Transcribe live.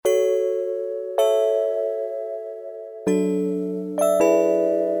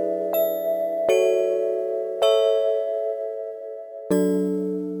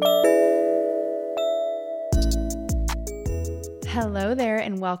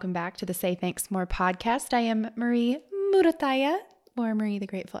welcome back to the Say Thanks More podcast. I am Marie Murataya, or Marie the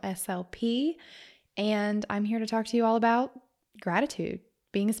Grateful SLP, and I'm here to talk to you all about gratitude,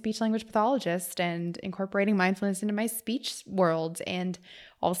 being a speech language pathologist and incorporating mindfulness into my speech world and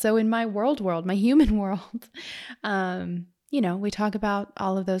also in my world, my human world. We talk about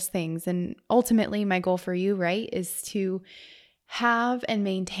all of those things, and ultimately my goal for you, right, is to have and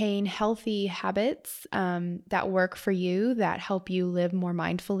maintain healthy habits that work for you, that help you live more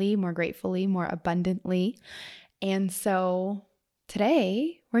mindfully, more gratefully, more abundantly. And so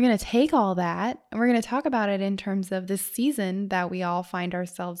today we're going to take all that and we're going to talk about it in terms of this season that we all find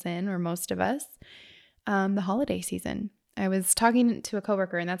ourselves in, or most of us, the holiday season. I was talking to a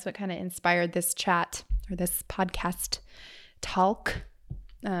coworker, and that's what kind of inspired this chat or this podcast talk.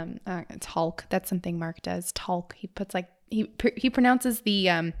 Talk. That's something Mark does. Talk. He puts he pronounces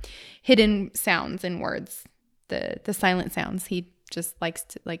the hidden sounds in words, the silent sounds. He just likes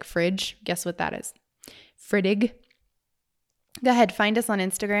to, like fridge. Guess what that is? Friddig. Go ahead, find us on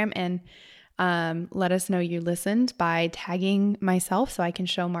Instagram and let us know you listened by tagging myself so I can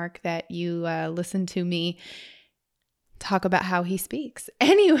show Mark that you listened to me talk about how he speaks.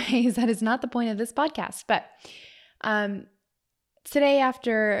 Anyways, that is not the point of this podcast. But today,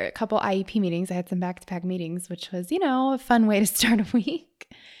 after a couple IEP meetings, I had some back-to-back meetings, which was, a fun way to start a week.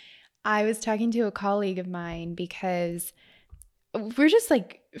 I was talking to a colleague of mine because we're just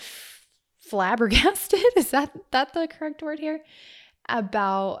flabbergasted. Is that the correct word here?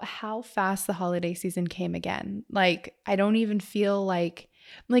 About how fast the holiday season came again. I don't even feel like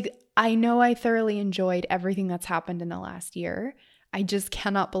I know I thoroughly enjoyed everything that's happened in the last year. I just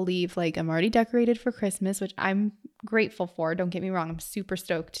cannot believe I'm already decorated for Christmas, which I'm grateful for. Don't get me wrong. I'm super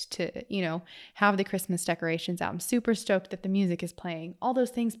stoked to, have the Christmas decorations out. I'm super stoked that the music is playing, all those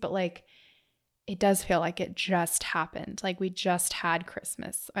things. But it does feel like it just happened. We just had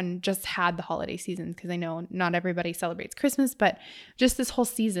Christmas and just had the holiday season, because I know not everybody celebrates Christmas, but just this whole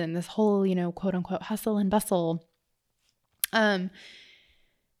season, this whole, quote unquote hustle and bustle.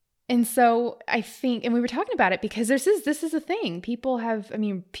 And so I think, and we were talking about it because this is a thing. People have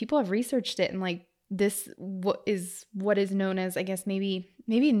researched it, and this what is known as, I guess,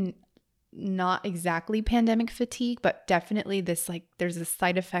 maybe not exactly pandemic fatigue, but definitely this, there's a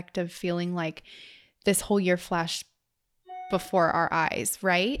side effect of feeling like this whole year flashed before our eyes,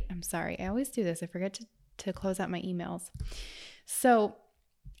 right? I'm sorry. I always do this. I forget to close out my emails. So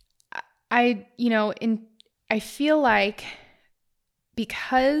I feel like,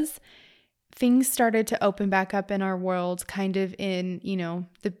 because things started to open back up in our world kind of in,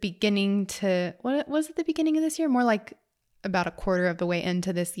 the beginning to, what was it, the beginning of this year? More like about a quarter of the way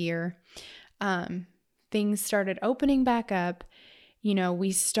into this year. Things started opening back up.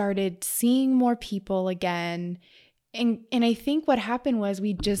 We started seeing more people again. And I think what happened was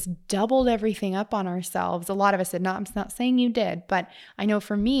we just doubled everything up on ourselves. A lot of us did not. I'm not saying you did, but I know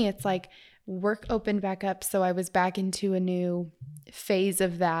for me, it's work opened back up. So I was back into a new phase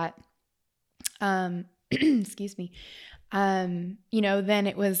of that. Excuse me. Then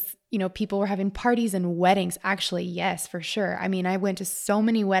it was, people were having parties and weddings. Actually, yes, for sure. I went to so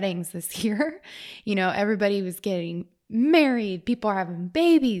many weddings this year. Everybody was getting married. People are having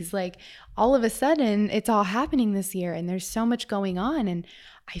babies. All of a sudden it's all happening this year, and there's so much going on. And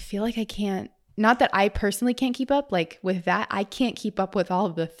I feel like I can't, not that I personally can't keep up, with that, I can't keep up with all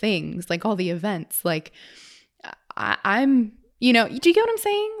of the things, all the events. I'm, do you get what I'm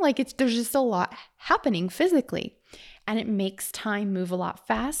saying? There's just a lot happening physically, and it makes time move a lot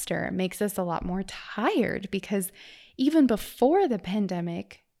faster. It makes us a lot more tired, because even before the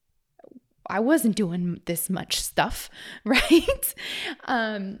pandemic, I wasn't doing this much stuff, right?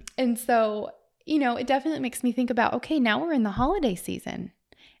 And so, it definitely makes me think about, okay, now we're in the holiday season.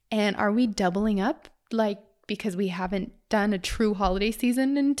 And are we doubling up because we haven't done a true holiday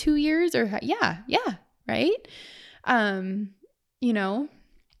season in 2 years? Or yeah, right? I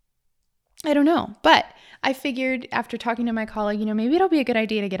don't know. But I figured, after talking to my colleague, maybe it'll be a good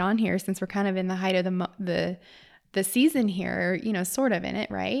idea to get on here, since we're kind of in the height of the season here, sort of in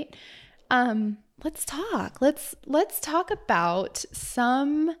it, right? Let's talk. Let's talk about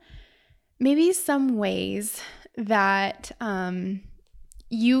some ways that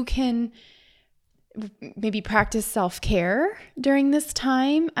you can maybe practice self-care during this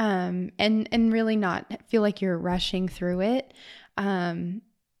time, and really not feel like you're rushing through it, and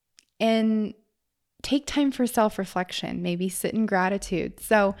take time for self-reflection, maybe sit in gratitude.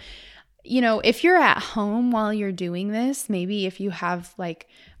 So, if you're at home while you're doing this, maybe if you have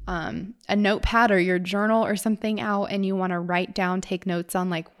a notepad or your journal or something out, and you want to write down, take notes on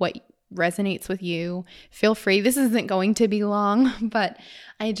what resonates with you, feel free. This isn't going to be long, but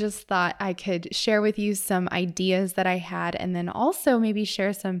I just thought I could share with you some ideas that I had, and then also maybe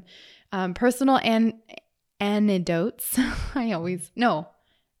share some personal anecdotes.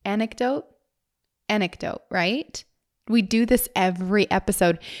 Anecdote, right? We do this every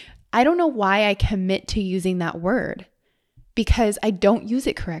episode. I don't know why I commit to using that word, because I don't use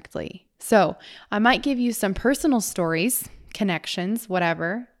it correctly. So I might give you some personal stories, connections,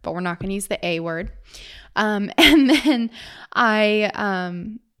 whatever, but we're not going to use the A word. And then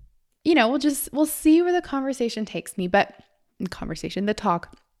we'll see where the conversation takes me, the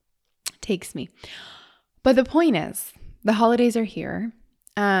talk takes me. But the point is, the holidays are here.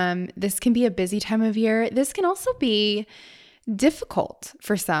 This can be a busy time of year. This can also be difficult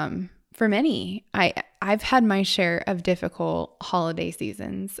for many. I've had my share of difficult holiday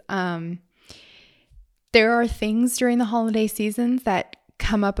seasons. There are things during the holiday seasons that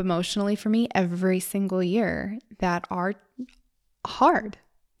come up emotionally for me every single year that are hard.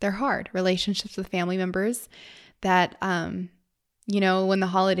 They're hard. Relationships with family members that, when the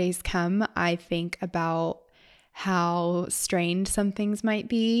holidays come, I think about how strained some things might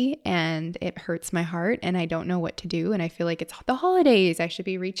be, and it hurts my heart, and I don't know what to do. And I feel like it's the holidays. I should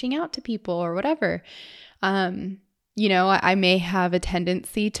be reaching out to people or whatever. I may have a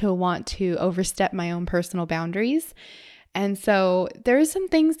tendency to want to overstep my own personal boundaries. And so there's some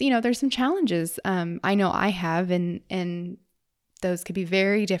things, there's some challenges I know I have, and those could be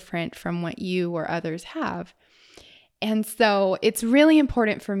very different from what you or others have. And so it's really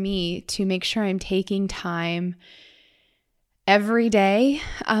important for me to make sure I'm taking time every day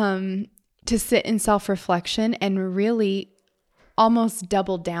to sit in self-reflection and really almost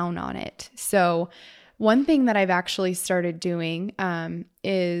double down on it. So one thing that I've actually started doing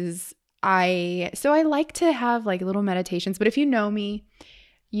is I like to have like little meditations, but if you know me,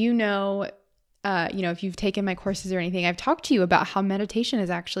 if you've taken my courses or anything, I've talked to you about how meditation is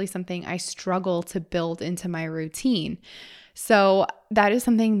actually something I struggle to build into my routine. So that is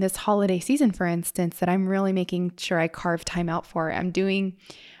something this holiday season, for instance, that I'm really making sure I carve time out for. I'm doing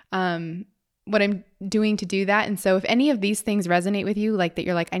what I'm doing to do that. And so if any of these things resonate with you, like that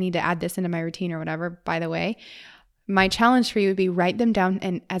you're like, I need to add this into my routine or whatever, by the way, my challenge for you would be write them down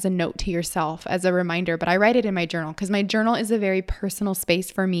and as a note to yourself, as a reminder. But I write it in my journal because my journal is a very personal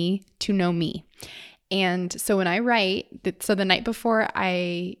space for me to know me. And so when I write, so the night before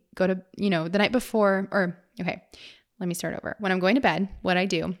I go to, let me start over. When I'm going to bed, what I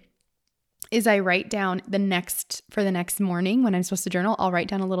do is I write down for the next morning when I'm supposed to journal, I'll write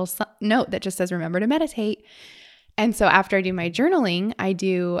down a little note that just says, remember to meditate. And so after I do my journaling, I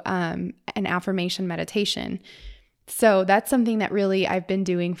do an affirmation meditation. So that's something that really I've been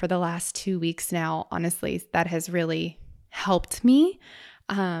doing for the last 2 weeks now. Honestly, that has really helped me.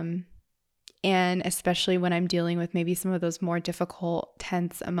 And especially when I'm dealing with maybe some of those more difficult,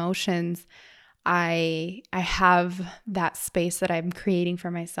 tense emotions, I have that space that I'm creating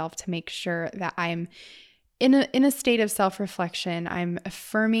for myself to make sure that I'm in a state of self-reflection. I'm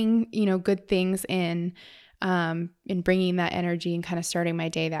affirming, good things in bringing that energy and kind of starting my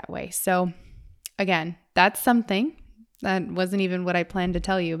day that way. So again, that's something that wasn't even what I planned to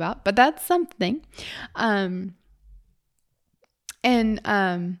tell you about, but that's something. I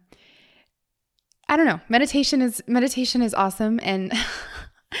don't know. Meditation is awesome. And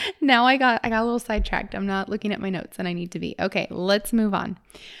now I got a little sidetracked. I'm not looking at my notes and I need to be. Okay, let's move on.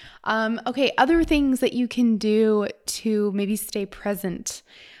 Okay, other things that you can do to maybe stay present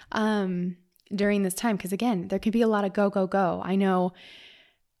during this time. Because again, there can be a lot of go. I know.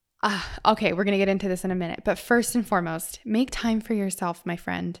 Okay, we're going to get into this in a minute. But first and foremost, make time for yourself, my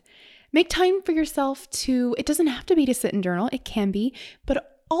friend. Make time for yourself it doesn't have to be to sit and journal. It can be.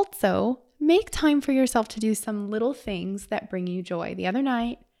 But also make time for yourself to do some little things that bring you joy. The other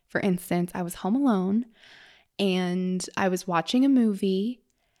night, for instance, I was home alone and I was watching a movie,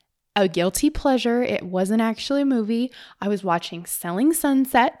 a guilty pleasure. It wasn't actually a movie. I was watching Selling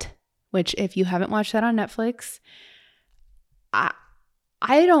Sunset, which if you haven't watched that on Netflix,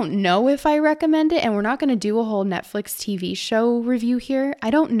 I don't know if I recommend it, and we're not going to do a whole Netflix TV show review here.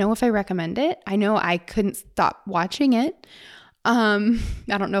 I don't know if I recommend it. I know I couldn't stop watching it. I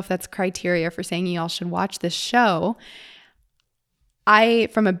don't know if that's criteria for saying y'all should watch this show. I,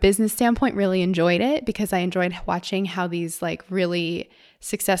 from a business standpoint, really enjoyed it because I enjoyed watching how these like really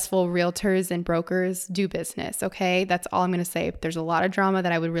successful realtors and brokers do business. Okay. That's all I'm going to say. There's a lot of drama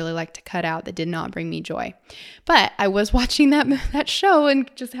that I would really like to cut out that did not bring me joy, but I was watching that show and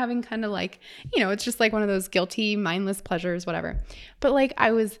just having kind of like, it's just like one of those guilty, mindless pleasures, whatever. But like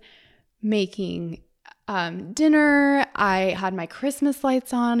I was making dinner. I had my Christmas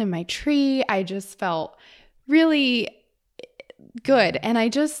lights on and my tree. I just felt really good. And I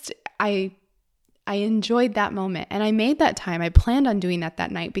enjoyed that moment, and I made that time. I planned on doing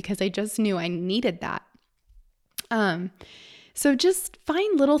that night because I just knew I needed that. So just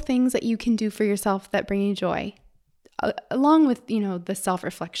find little things that you can do for yourself that bring you joy, along with, the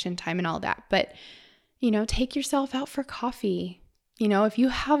self-reflection time and all that. But, take yourself out for coffee. If you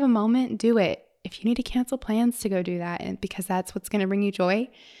have a moment, do it. If you need to cancel plans to go do that, and because that's what's going to bring you joy,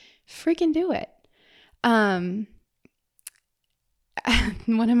 freaking do it. One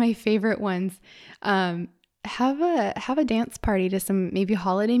of my favorite ones, have a dance party to some maybe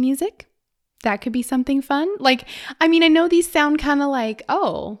holiday music. That could be something fun. I know these sound kind of like,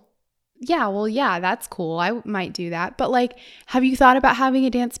 oh, yeah, well, yeah, that's cool. I might do that. But have you thought about having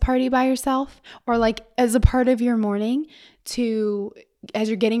a dance party by yourself, or as a part of your morning as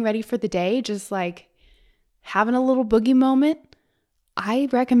you're getting ready for the day, just having a little boogie moment? I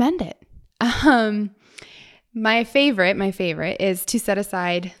recommend it. My favorite is to set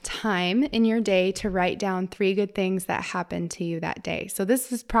aside time in your day to write down 3 good things that happened to you that day. So this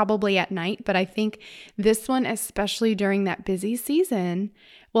is probably at night, but I think this one, especially during that busy season,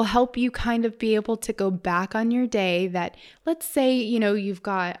 will help you kind of be able to go back on your day that, let's say, you've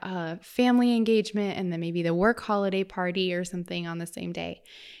got a family engagement and then maybe the work holiday party or something on the same day.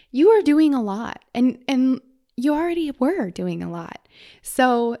 You are doing a lot, and you already were doing a lot.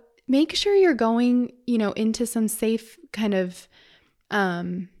 So make sure you're going, into some safe kind of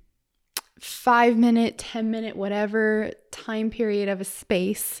 5-minute, 10-minute, whatever time period of a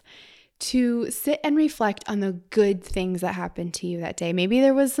space to sit and reflect on the good things that happened to you that day. Maybe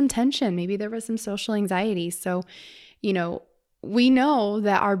there was some tension. Maybe there was some social anxiety. So, we know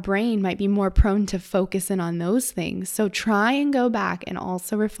that our brain might be more prone to focusing on those things. So try and go back and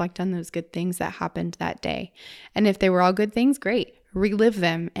also reflect on those good things that happened that day. And if they were all good things, great. Relive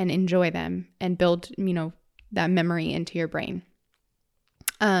them and enjoy them and build, that memory into your brain.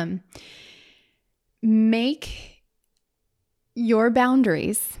 Make your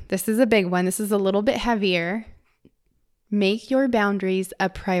boundaries. This is a big one. This is a little bit heavier. Make your boundaries a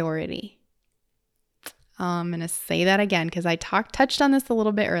priority. I'm going to say that again because I touched on this a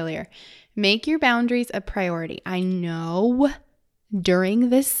little bit earlier. Make your boundaries a priority. I know during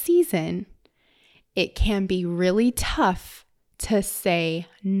this season, it can be really tough to say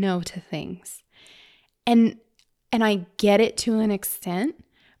no to things. And I get it to an extent,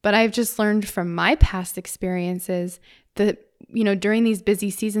 but I've just learned from my past experiences that, during these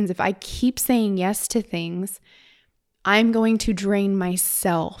busy seasons, if I keep saying yes to things, I'm going to drain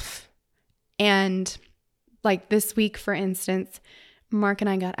myself. And this week, for instance, Mark and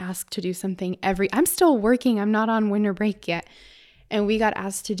I got asked to do something I'm still working. I'm not on winter break yet. And we got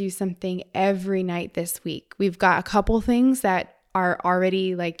asked to do something every night this week. We've got a couple things that are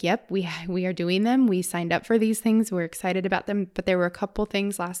already yep, we are doing them. We signed up for these things. We're excited about them. But there were a couple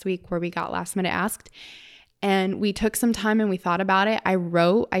things last week where we got last minute asked. And we took some time and we thought about it.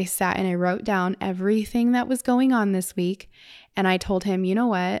 I sat and I wrote down everything that was going on this week. And I told him, you know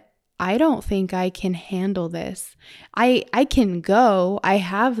what? I don't think I can handle this. I can go. I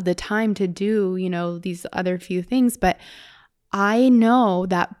have the time to do, these other few things, but I know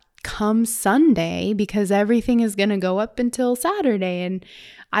that come Sunday, because everything is going to go up until Saturday and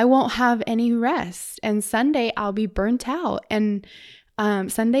I won't have any rest. And Sunday I'll be burnt out. And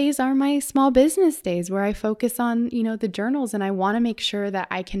Sundays are my small business days where I focus on, the journals, and I want to make sure that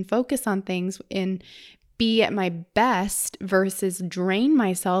I can focus on things and be at my best versus drain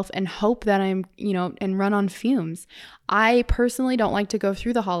myself and hope that I'm, and run on fumes. I personally don't like to go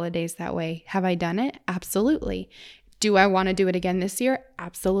through the holidays that way. Have I done it? Absolutely. Do I want to do it again this year?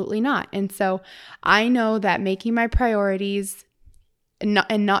 Absolutely not. And so I know that making my priorities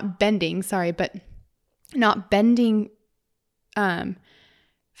not bending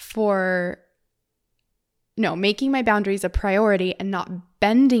making my boundaries a priority and not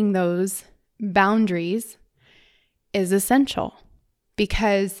bending those boundaries is essential,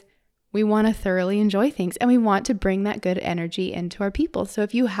 because we want to thoroughly enjoy things and we want to bring that good energy into our people. So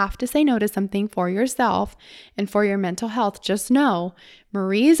if you have to say no to something for yourself and for your mental health, just know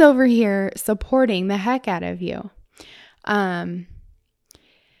Marie's over here supporting the heck out of you.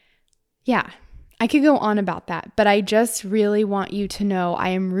 Yeah, I could go on about that, but I just really want you to know I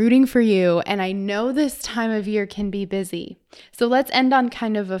am rooting for you, and I know this time of year can be busy. So let's end on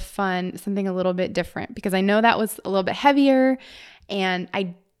kind of something a little bit different, because I know that was a little bit heavier, and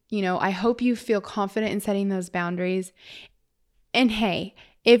I hope you feel confident in setting those boundaries. And hey,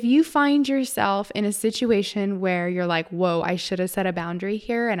 if you find yourself in a situation where you're like, whoa, I should have set a boundary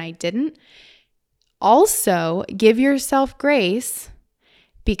here and I didn't, Also, give yourself grace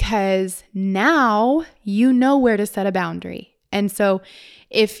because now you know where to set a boundary. And so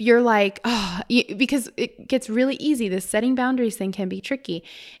if you're like, because it gets really easy, this setting boundaries thing can be tricky.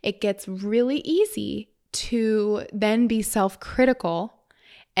 It gets really easy to then be self-critical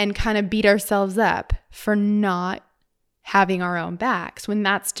and kind of beat ourselves up for not having our own backs when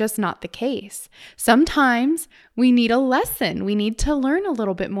that's just not the case. Sometimes we need a lesson. We need to learn a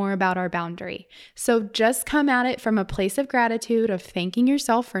little bit more about our boundary. So just come at it from a place of gratitude, of thanking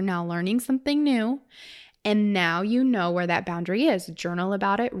yourself for now learning something new. And now you know where that boundary is. Journal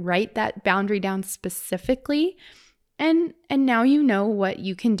about it, write that boundary down specifically. And now you know what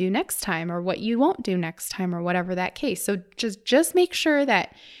you can do next time or what you won't do next time or whatever that case. So just make sure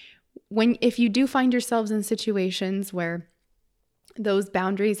that if you do find yourselves in situations where those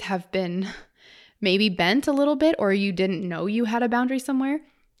boundaries have been maybe bent a little bit or you didn't know you had a boundary somewhere,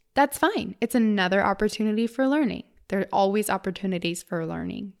 that's fine. It's another opportunity for learning. There are always opportunities for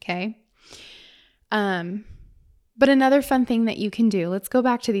learning, okay? But another fun thing that you can do, let's go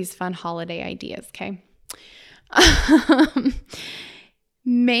back to these fun holiday ideas, okay?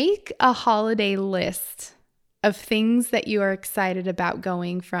 Make a holiday list of things that you are excited about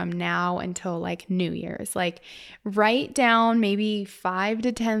going from now until like New Year's. Like write down maybe 5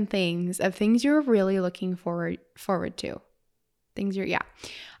 to 10 things of things you're really looking forward to.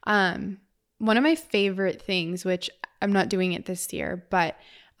 One of my favorite things, which I'm not doing it this year, but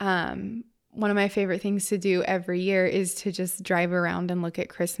one of my favorite things to do every year is to just drive around and look at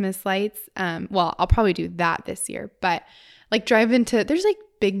Christmas lights. Well, I'll probably do that this year, but like there's like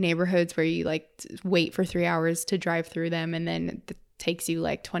big neighborhoods where you like wait for 3 hours to drive through them, and then it takes you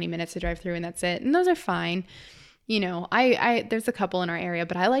like 20 minutes to drive through, and that's it. And those are fine. You know, there's a couple in our area,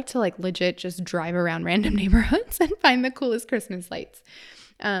 but I like to like legit just drive around random neighborhoods and find the coolest Christmas lights.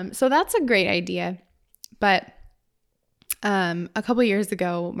 So that's a great idea. But a couple years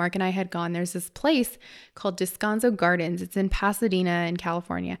ago, Mark and I had gone, there's this place called Descanso Gardens. It's in Pasadena in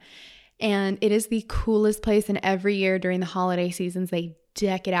California. And it is the coolest place. And every year during the holiday seasons, they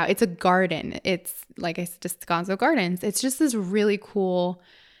deck it out. It's a garden. It's like I said, Descanso Gardens. It's just this really cool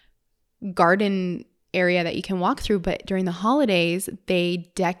garden area that you can walk through. But during the holidays,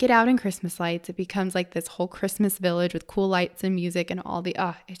 they deck it out in Christmas lights. It becomes like this whole Christmas village with cool lights and music and all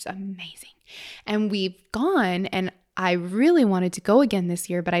it's amazing. And we've gone, and I really wanted to go again this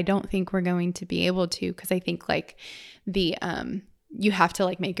year, but I don't think we're going to be able to, because I think like you have to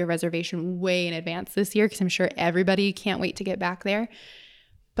like make a reservation way in advance this year, because I'm sure everybody can't wait to get back there.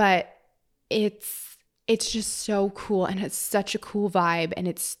 But it's just so cool, and it's such a cool vibe, and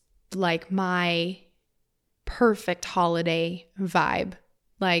it's like my perfect holiday vibe.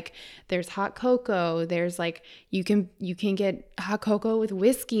 Like there's hot cocoa, there's like you can get hot cocoa with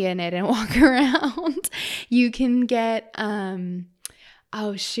whiskey in it and walk around. You can get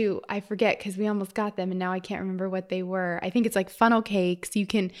oh shoot, I forget because we almost got them and now I can't remember what they were. I think it's like funnel cakes. You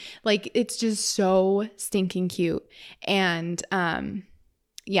can like, it's just so stinking cute. And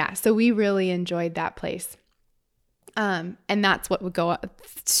yeah, so we really enjoyed that place. And that's what would go up.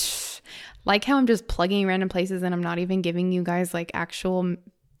 Like how I'm just plugging random places and I'm not even giving you guys like actual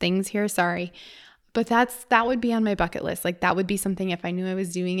things here. Sorry. But that would be on my bucket list. Like that would be something, if I knew I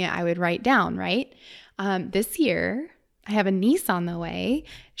was doing it, I would write down, right? This year, I have a niece on the way.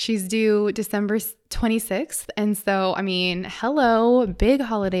 She's due December 26th. And so, I mean, hello, big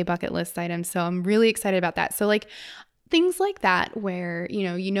holiday bucket list item. So I'm really excited about that. So like things like that where,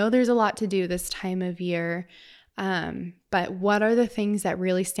 you know, there's a lot to do this time of year. But what are the things that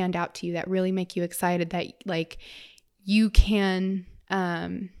really stand out to you, that really make you excited, that like you can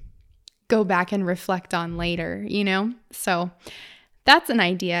go back and reflect on later, So that's an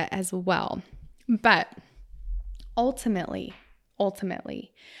idea as well. But ultimately,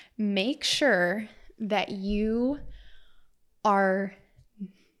 make sure that you are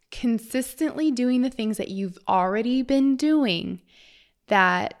consistently doing the things that you've already been doing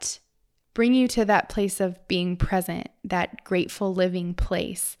that bring you to that place of being present, that grateful living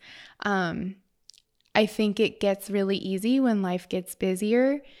place. I think it gets really easy when life gets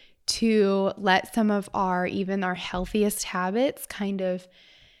busier to let some of even our healthiest habits kind of,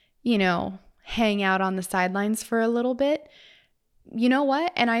 hang out on the sidelines for a little bit. You know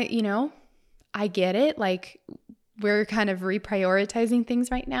what? And I get it. Like we're kind of reprioritizing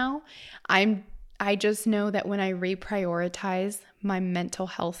things right now. I just know that when I reprioritize my mental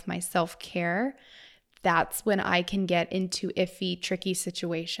health, my self-care, that's when I can get into iffy, tricky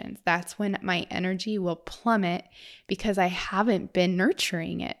situations. That's when my energy will plummet because I haven't been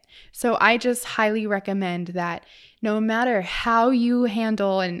nurturing it. So I just highly recommend that no matter how you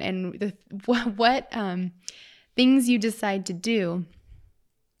handle and what things you decide to do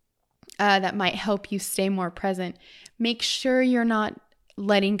that might help you stay more present, make sure you're not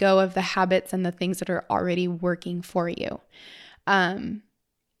letting go of the habits and the things that are already working for you.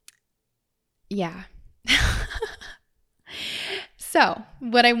 Yeah. So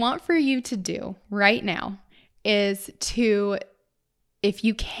what I want for you to do right now is to, if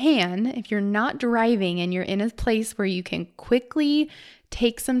you can, if you're not driving and you're in a place where you can quickly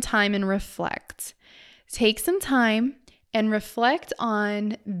take some time and reflect, take some time and reflect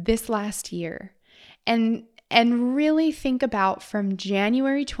on this last year and really think about from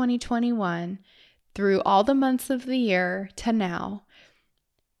January 2021 through all the months of the year to now,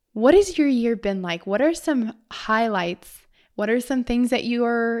 what has your year been like? What are some highlights? What are some things that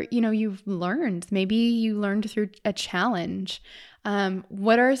you've learned? Maybe you learned through a challenge.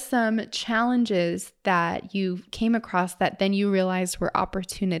 What are some challenges that you came across that then you realized were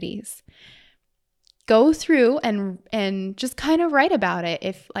opportunities? Go through and just kind of write about it.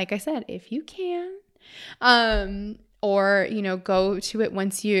 If, like I said, if you can, or, go to it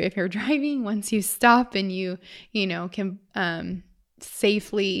if you're driving, once you stop and you can,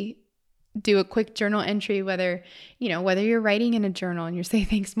 safely do a quick journal entry, whether you're writing in a journal and your Say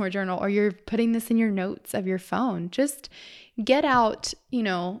Thanks More journal, or you're putting this in your notes of your phone. Just get out,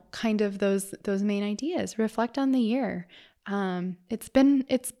 kind of those main ideas. Reflect on the year. It's been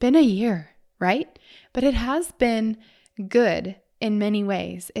a year, right? But it has been good in many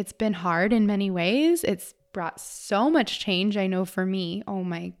ways. It's been hard in many ways. It's brought so much change. I know for me, oh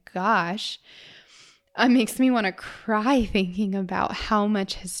my gosh, it makes me want to cry thinking about how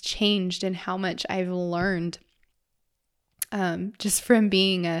much has changed and how much I've learned, just from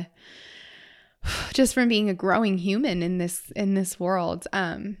being a growing human in this world.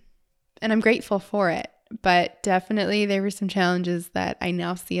 And I'm grateful for it. But definitely there were some challenges that I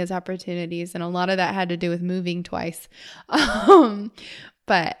now see as opportunities, and a lot of that had to do with moving twice.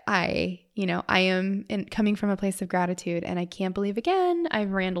 But I am coming from a place of gratitude, and I can't believe again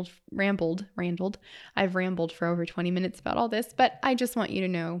I've rambled. I've rambled for over 20 minutes about all this, but I just want you to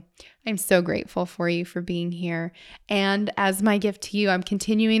know I'm so grateful for you for being here. And as my gift to you, I'm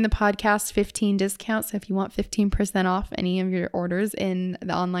continuing the podcast 15 discount. So if you want 15% off any of your orders in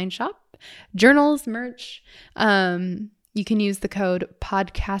the online shop, journals, merch, you can use the code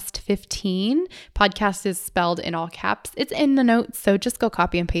podcast15. Podcast is spelled in all caps. It's in the notes, so just go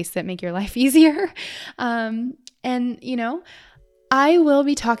copy and paste it, make your life easier. I will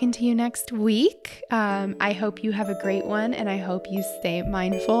be talking to you next week. I hope you have a great one, and I hope you stay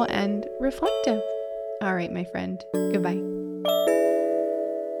mindful and reflective. All right, my friend. Goodbye.